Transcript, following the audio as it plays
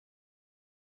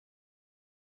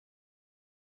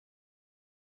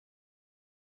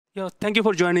Yeah, thank you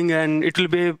for joining, and it will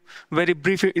be a very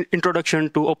brief introduction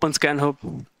to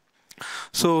OpenScanHub.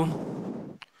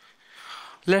 So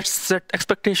let's set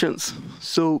expectations.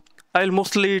 So I'll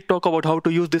mostly talk about how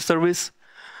to use this service.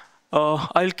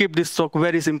 I'll keep this talk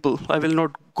very simple. I will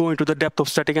not go into the depth of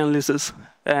static analysis,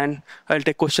 and I'll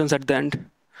take questions at the end.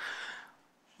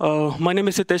 My name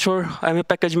is Siteshwar. I'm a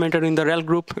package mentor in the RHEL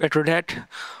group at Red Hat.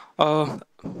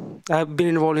 I've been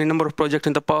involved in a number of projects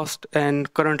in the past,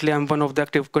 and currently I'm one of the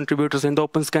active contributors in the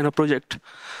OpenScanHub project.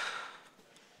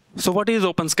 So what is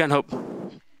OpenScanHub?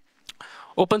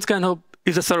 OpenScanHub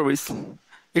is a service.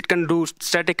 It can do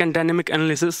static and dynamic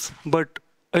analysis, but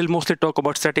I'll mostly talk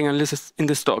about static analysis in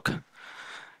this talk.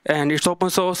 And it's open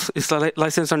source, it's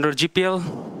licensed under GPL.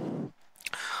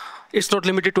 It's not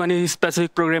limited to any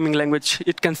specific programming language.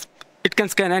 It can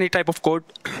scan any type of code.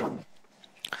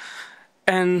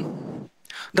 And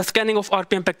the scanning of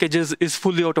RPM packages is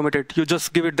fully automated. You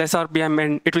just give it this RPM,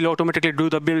 and it will automatically do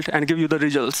the build and give you the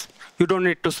results. You don't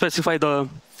need to specify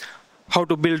how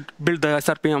to build the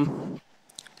SRPM.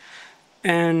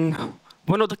 And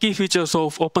one of the key features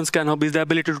of OpenScanHub is the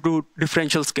ability to do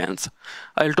differential scans.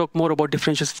 I'll talk more about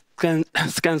differential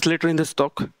scans later in this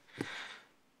talk.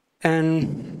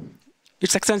 And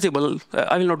it's extensible.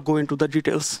 I will not go into the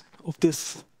details of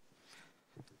this.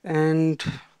 And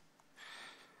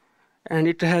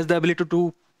it has the ability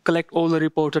to collect all the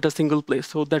reports at a single place.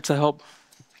 So that's a hub.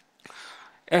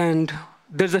 And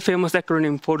there's a famous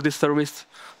acronym for this service.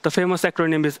 The famous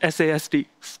acronym is SAST,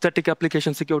 Static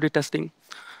Application Security Testing.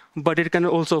 But it can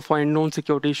also find known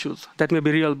security issues. That may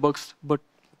be real bugs, but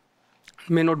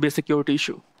may not be a security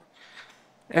issue.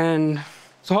 And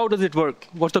so how does it work?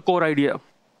 What's the core idea?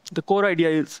 The core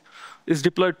idea is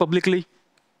deployed publicly.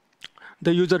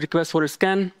 The user requests for a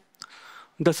scan.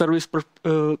 The service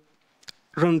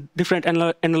run different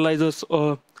analyzers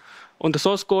on the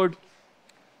source code,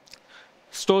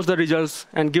 stores the results,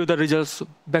 and give the results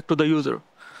back to the user.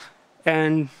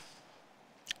 And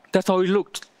that's how it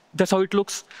looks. That's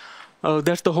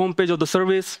the home page of the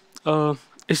service.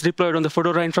 It's deployed on the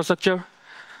Fedora infrastructure.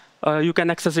 You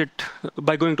can access it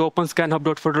by going to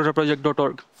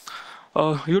openscanhub.fedoraproject.org.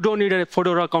 You don't need a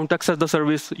Fedora account to access the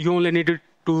service. You only need it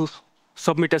to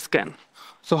submit a scan.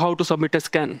 So how to submit a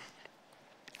scan?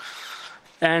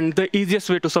 And the easiest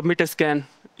way to submit a scan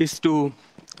is to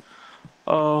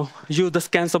use the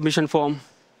scan submission form.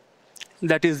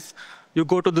 That is, you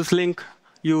go to this link,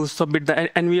 you submit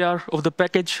the NVR of the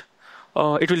package.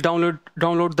 It will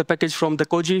download the package from the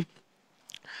Koji.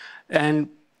 And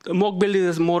mock build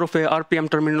is more of a RPM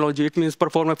terminology. It means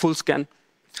perform a full scan.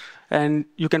 And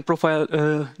you can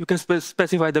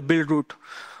specify the build route.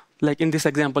 Like in this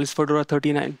example, it's Fedora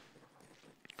 39.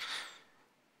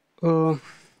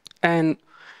 And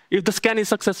if the scan is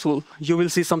successful, you will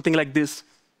see something like this.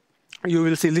 You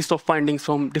will see a list of findings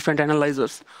from different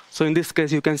analyzers. So in this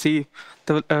case, you can see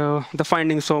the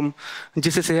findings from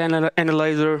GCC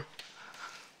analyzer,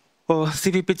 or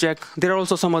CPP check. There are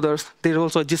also some others. There is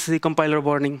also a GCC compiler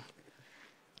warning.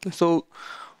 So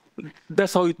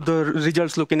that's how the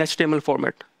results look in HTML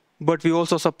format. But we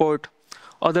also support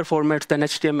other formats than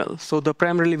HTML. So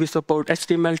primarily we support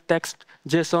HTML, text,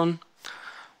 JSON.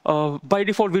 By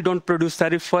default, we don't produce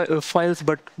serif files,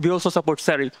 but we also support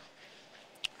serif.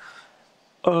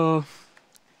 So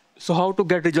how to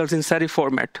get results in serif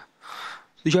format?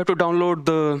 You have to download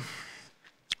the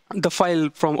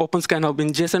file from OpenScanHub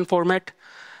in JSON format,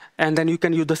 and then you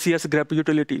can use the CS-grep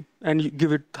utility and you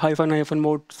give it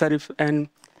 --mode serif and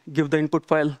give the input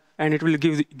file, and it will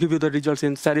give you the results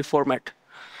in serif format.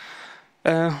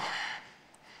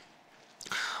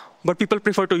 But people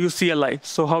prefer to use CLI.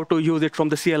 So how to use it from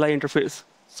the CLI interface?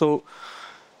 So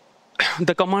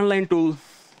the command line tool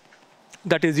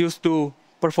that is used to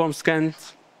perform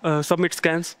scans, submit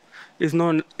scans, is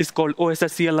called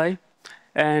OSS CLI,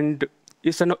 and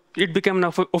it became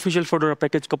an official Fedora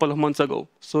package a couple of months ago.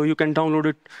 So you can download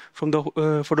it from the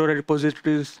Fedora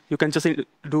repositories. You can just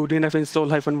do dnf install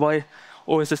 -y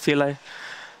OSS CLI,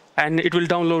 and it will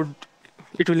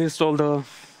install the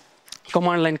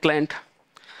command line client.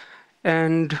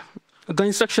 And the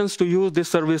instructions to use this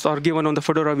service are given on the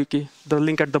Fedora wiki, the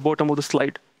link at the bottom of the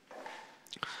slide.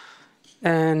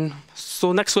 And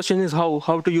so next question is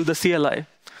how to use the CLI.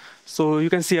 So you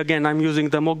can see, again, I'm using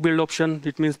the mock build option.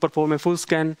 It means perform a full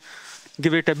scan,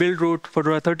 give it a build route,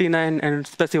 Fedora 39, and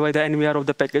specify the NVR of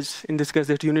the package. In this case,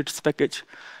 it's units package.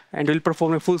 And it will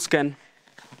perform a full scan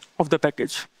of the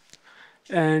package.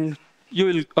 And you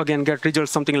will, again, get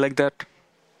results something like that.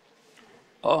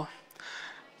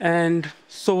 And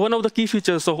so one of the key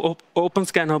features of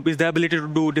OpenScanHub is the ability to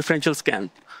do differential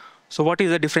scan. So what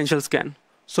is a differential scan?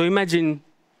 So imagine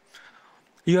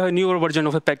you have a newer version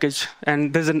of a package,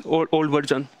 and there's an old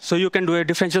version. So you can do a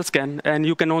differential scan, and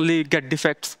you can only get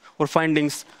defects or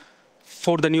findings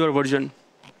for the newer version.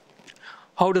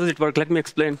 How does it work? Let me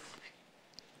explain.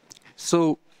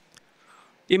 So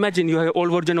imagine you have an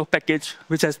old version of package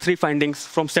which has 3 findings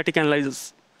from static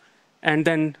analysis. And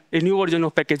then a new version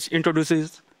of package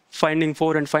introduces finding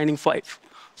 4 and finding 5.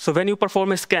 So when you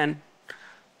perform a scan,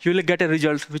 you will get a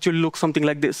result which will look something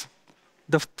like this.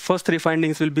 The first 3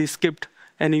 findings will be skipped,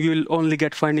 and you will only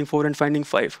get finding 4 and finding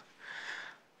 5.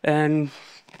 And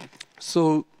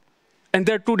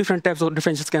there are 2 different types of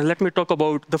differential scans. Let me talk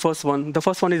about the first one. The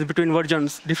first one is between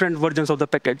versions, different versions of the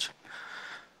package.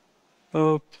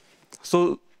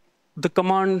 So the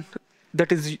command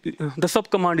that is, the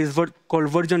subcommand is called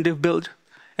version diff build,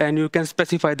 and you can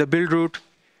specify the build root,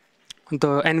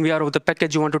 the NVR of the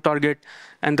package you want to target,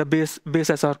 and the base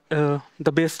SR,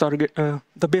 the base target,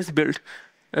 the base build.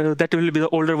 That will be the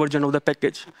older version of the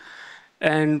package.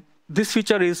 And this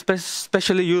feature is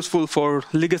especially useful for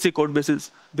legacy code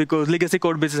bases, because legacy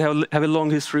code bases have a long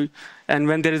history. And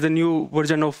when there is a new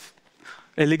version of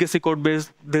a legacy code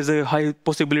base, there's a high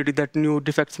possibility that new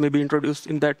defects may be introduced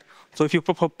in that. So if you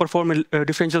perform a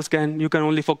differential scan, you can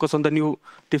only focus on the new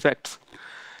defects.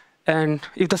 And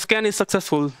if the scan is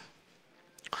successful,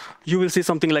 you will see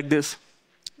something like this.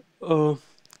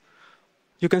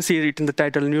 You can see it in the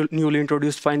title, newly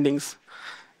introduced findings.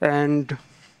 And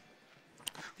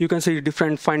you can see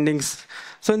different findings.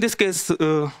 So in this case,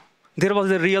 there was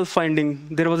a real finding.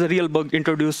 There was a real bug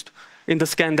introduced in the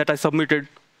scan that I submitted.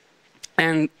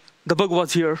 And the bug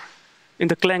was here in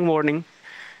the Clang warning.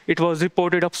 It was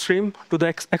reported upstream to the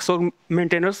XOR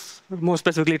maintainers. More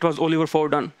specifically, it was Oliver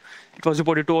Fordon. It was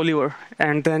reported to Oliver.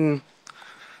 And then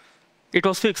it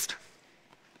was fixed.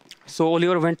 So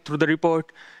Oliver went through the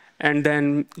report, and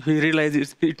then he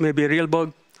realized it may be a real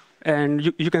bug.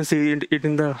 And you can see it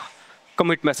in the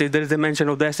commit message. There is a mention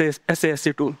of the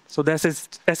SASC tool. So the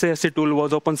SASC tool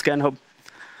was OpenScanHub.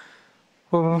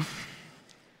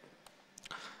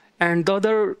 And the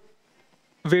other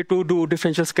way to do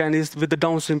differential scan is with the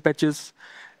downstream patches.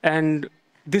 And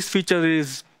this feature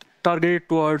is targeted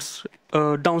towards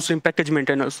downstream package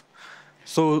maintainers.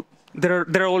 So there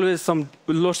are always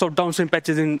lots of downstream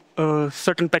patches in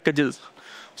certain packages.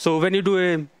 So when you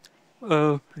do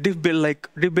a diff build, like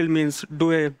diff build means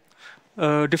do a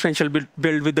differential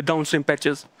build with the downstream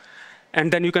patches.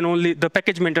 And then you can only, the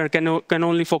package maintainer can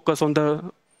only focus on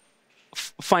the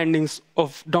findings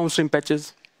of downstream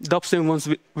patches. The upstream ones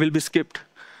will be skipped.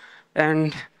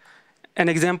 And an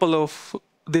example of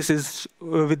this is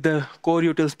with the core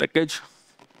utils package.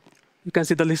 You can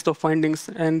see the list of findings,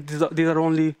 and these are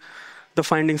only the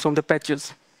findings from the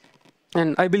patches.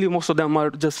 And I believe most of them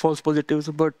are just false positives,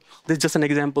 but this is just an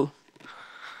example.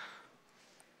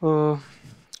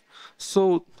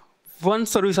 So one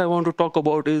service I want to talk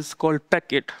about is called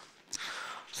Packet.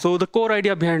 So the core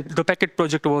idea behind the Packet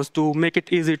project was to make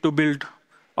it easy to build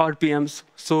RPMs.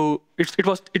 So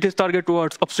it is targeted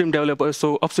towards upstream developers.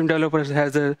 So upstream developers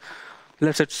has a,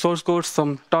 let's say, source code,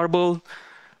 some tarball.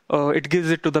 It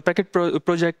gives it to the Packet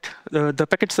project, the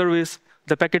Packet service.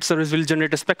 The Packet service will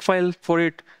generate a spec file for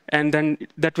it, and then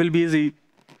that will be easy.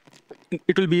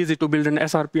 It will be easy to build an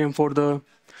SRPM for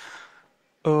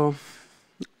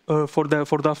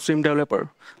the upstream developer.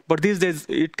 But these days,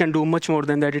 it can do much more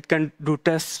than that. It can do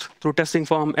tests through testing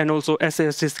farm and also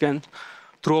SASC scan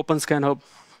through OpenScanHub.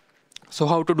 So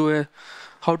how to do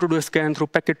a scan through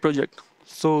Packet project?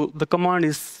 So the command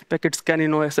is packet scan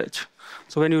in OSH.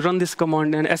 So when you run this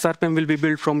command, an SRPM will be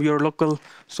built from your local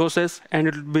sources, and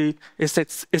it will be a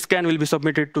scan will be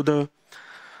submitted to the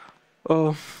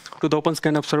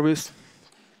OpenScanHub service.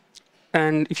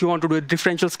 And if you want to do a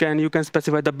differential scan, you can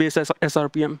specify the base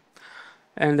SRPM,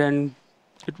 and then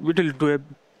it will do a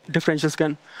differential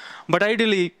scan. But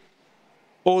ideally,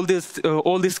 all these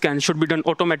scans should be done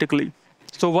automatically.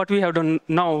 So what we have done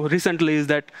now recently is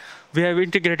that we have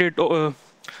integrated,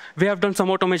 we have done some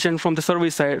automation from the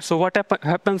service side. So what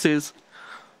happens is,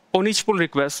 on each pull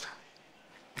request,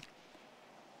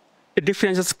 a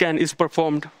differential scan is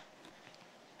performed.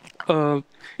 A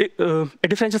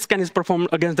differential scan is performed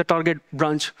against the target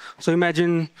branch. So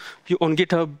imagine you on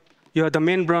GitHub, you have the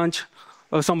main branch,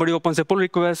 somebody opens a pull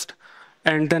request,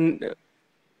 and then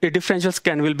a differential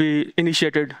scan will be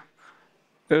initiated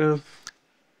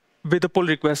with the pull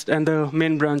request and the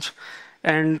main branch.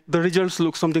 And the results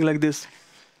look something like this.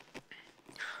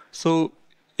 So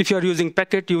if you are using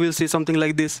Packet, you will see something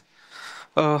like this.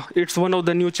 It's one of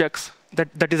the new checks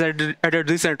that is added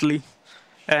recently.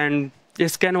 And a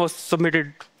scan was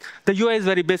submitted. The UI is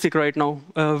very basic right now.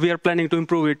 We are planning to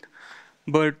improve it.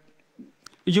 But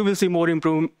you will see more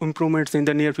improvements in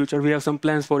the near future. We have some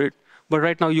plans for it, but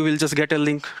right now you will just get a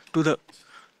link to the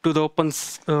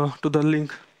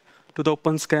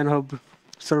OpenScanHub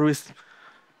service,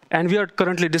 and we are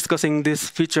currently discussing this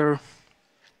feature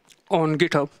on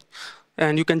GitHub,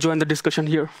 and you can join the discussion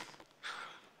here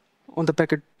on the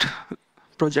Packet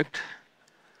project.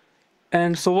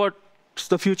 And so what's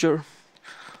the future?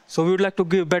 So we would like to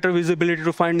give better visibility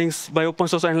to findings by open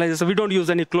source analyzers. We don't use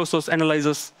any closed source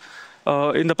analyzers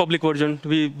in the public version.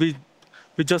 We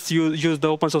just use the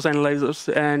open source analyzers.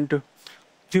 And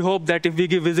we hope that if we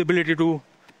give visibility to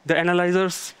the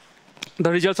analyzers,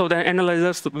 the results of the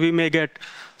analyzers, we may get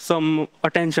some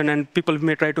attention and people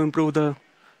may try to improve the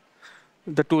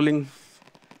tooling.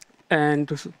 And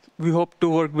we hope to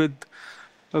work with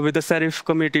the Serif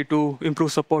committee to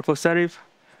improve support for Serif.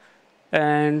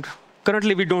 And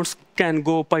currently, we don't scan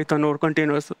Go, Python, or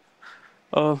containers.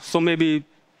 So maybe,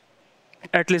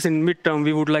 at least in midterm,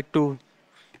 we would like to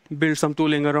build some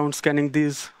tooling around scanning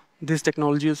these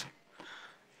technologies.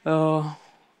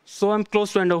 So I'm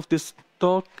close to the end of this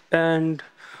talk. And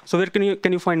so where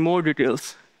can you find more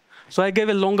details? So I gave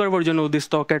a longer version of this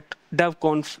talk at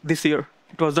DevConf this year.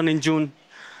 It was done in June.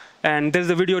 And there's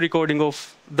a video recording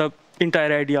of the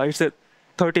entire idea. It's a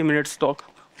 30 minutes talk.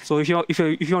 So if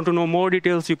you want to know more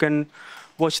details, you can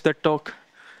watch that talk.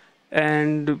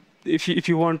 And if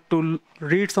you want to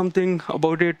read something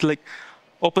about it, like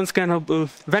OpenScanHub,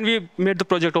 when we made the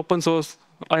project open source,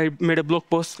 I made a blog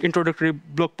post, introductory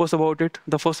blog post about it.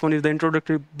 The first one is the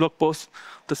introductory blog post.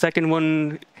 The second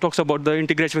one talks about the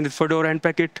integration with Fedora and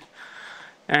Packet.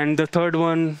 And the third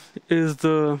one is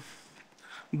the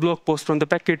blog post from the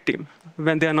Packet team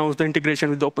when they announced the integration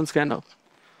with the OpenScanHub.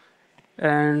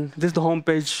 And this is the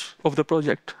homepage of the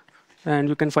project. And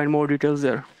you can find more details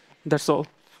there. That's all.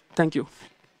 Thank you.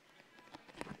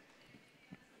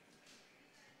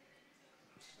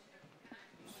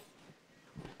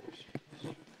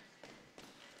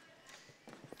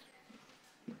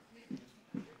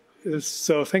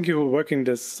 So thank you for working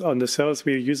on the service.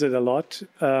 We use it a lot.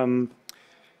 I've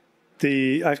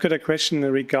got a question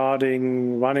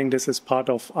regarding running this as part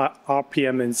of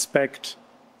RPM inspect.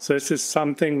 So this is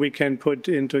something we can put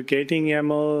into gating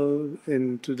YAML,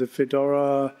 into the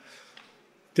Fedora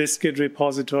dist-git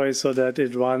repository so that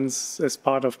it runs as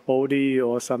part of Bodhi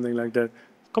or something like that.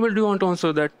 Kamil, do you want to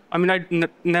answer that? I mean, I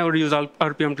never use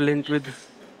RPM to lint with.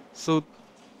 So,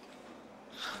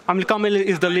 I mean, Kamil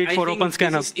is the lead for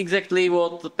OpenScanHub. This is exactly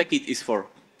what the Packet is for.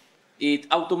 It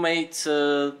automates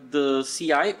the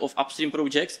CI of upstream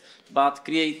projects, but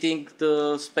creating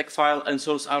the spec file and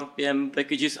source RPM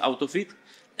packages out of it,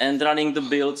 and running the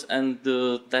builds and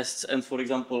the tests, and for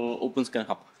example,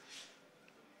 OpenScanHub.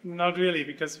 Not really,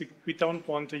 because we don't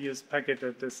want to use Packet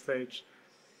at this stage.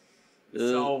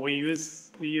 So we use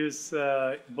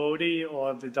Bodhi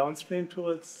or the downstream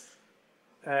tools,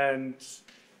 and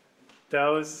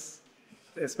those,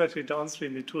 especially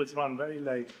downstream, the tools run very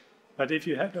late. But if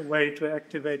you had a way to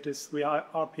activate this via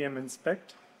RPM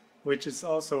inspect, which is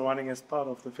also running as part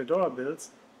of the Fedora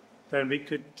builds, then we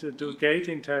could do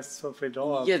gating tests for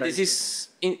Fedora. Yeah, this is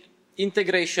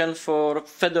integration for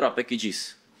Fedora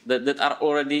packages that are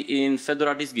already in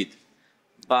Fedora dist-git.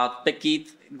 But Packet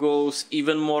goes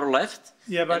even more left,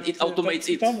 and it automates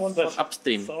it for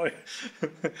upstream. Sorry.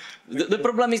 The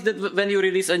problem is that when you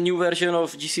release a new version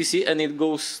of GCC and it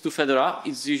goes to Fedora,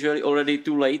 it's usually already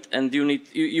too late, and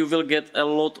you will get a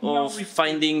lot of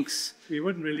findings. We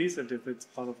wouldn't release it if it's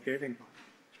part of gating.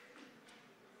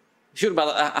 Sure,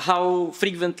 but how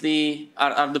frequently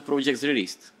are the projects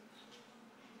released?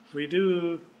 We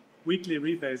do weekly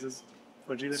rebases.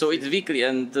 So it's weekly,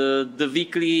 and the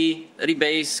weekly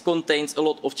rebase contains a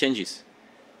lot of changes.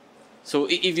 So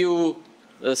if you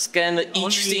scan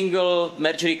each single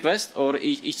merge request or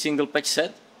each single patch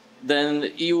set,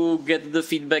 then you get the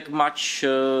feedback much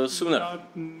sooner.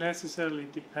 Not necessarily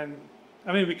depend.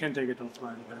 I mean, we can take it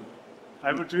offline.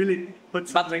 I would really put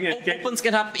something in.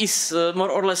 OpenScanHub is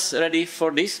more or less ready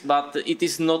for this, but it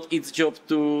is not its job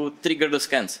to trigger the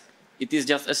scans. It is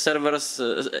just a service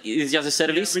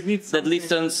that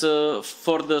listens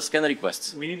for the scan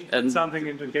requests. We need to put something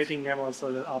into gating YAML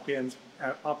so that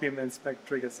RPM inspect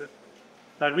triggers it.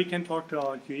 But we can talk to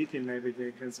our QE team, maybe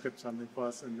they can script something for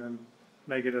us and then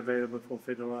make it available for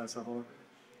Fedora as a whole.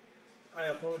 I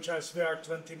apologize, we are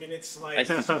 20 minutes late.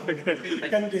 We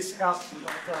can discuss.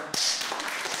 But,